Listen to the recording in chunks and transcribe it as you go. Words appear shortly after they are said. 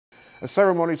A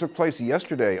ceremony took place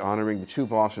yesterday honoring the two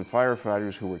Boston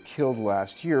firefighters who were killed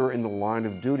last year in the line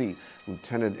of duty.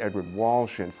 Lieutenant Edward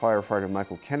Walsh and firefighter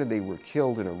Michael Kennedy were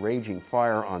killed in a raging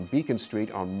fire on Beacon Street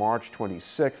on March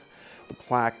 26th. The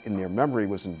plaque in their memory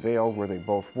was unveiled where they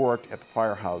both worked at the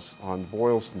firehouse on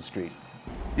Boylston Street.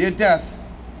 Their death,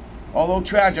 although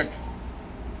tragic,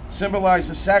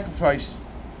 symbolized the sacrifice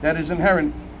that is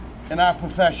inherent in our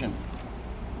profession.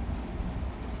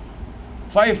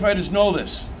 Firefighters know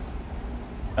this.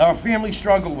 Our families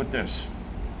struggle with this.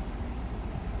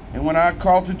 And when our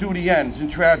call to duty ends in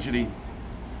tragedy,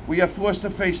 we are forced to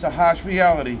face the harsh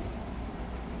reality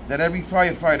that every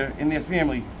firefighter and their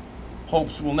family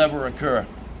hopes will never occur.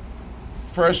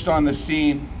 First on the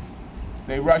scene,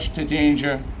 they rushed to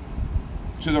danger,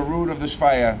 to the root of this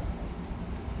fire,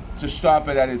 to stop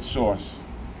it at its source.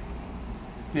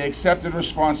 They accepted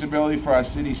responsibility for our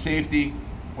city's safety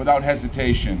without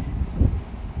hesitation.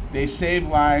 They saved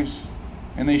lives,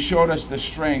 and they showed us the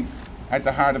strength at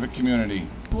the heart of a community.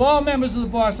 To all members of the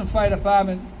Boston Fire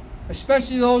Department,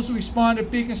 especially those who responded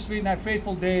at Beacon Street on that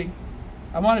fateful day,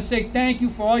 I want to say thank you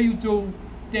for all you do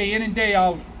day in and day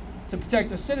out to protect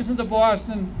the citizens of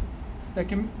Boston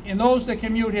and those that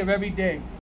commute here every day.